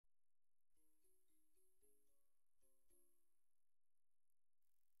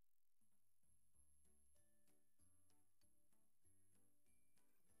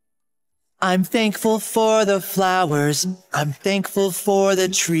I'm thankful for the flowers. I'm thankful for the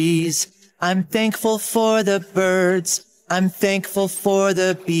trees. I'm thankful for the birds. I'm thankful for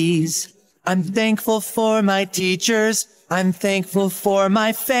the bees. I'm thankful for my teachers. I'm thankful for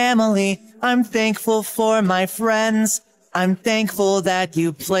my family. I'm thankful for my friends. I'm thankful that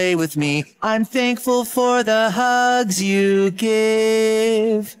you play with me. I'm thankful for the hugs you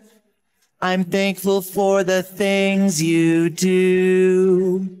give. I'm thankful for the things you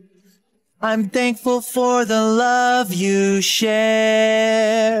do. I'm thankful for the love you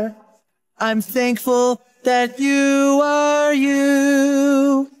share. I'm thankful that you are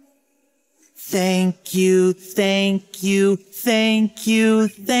you. Thank you, thank you, thank you,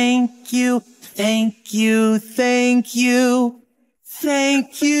 thank you, thank you, thank you,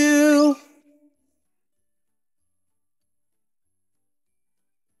 thank you.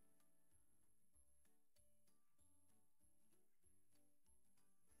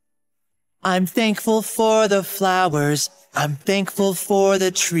 I'm thankful for the flowers. I'm thankful for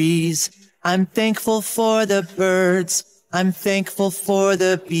the trees. I'm thankful for the birds. I'm thankful for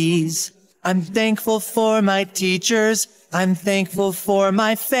the bees. I'm thankful for my teachers. I'm thankful for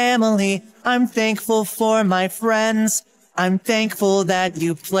my family. I'm thankful for my friends. I'm thankful that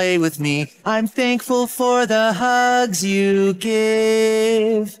you play with me. I'm thankful for the hugs you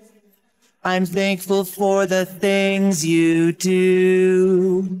give. I'm thankful for the things you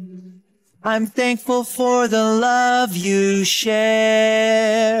do. I'm thankful for the love you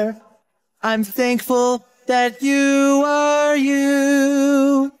share. I'm thankful that you are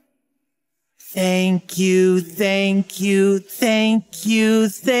you. Thank you, thank you, thank you,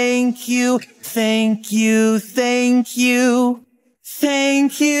 thank you, thank you, thank you,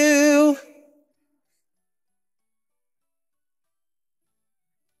 thank you.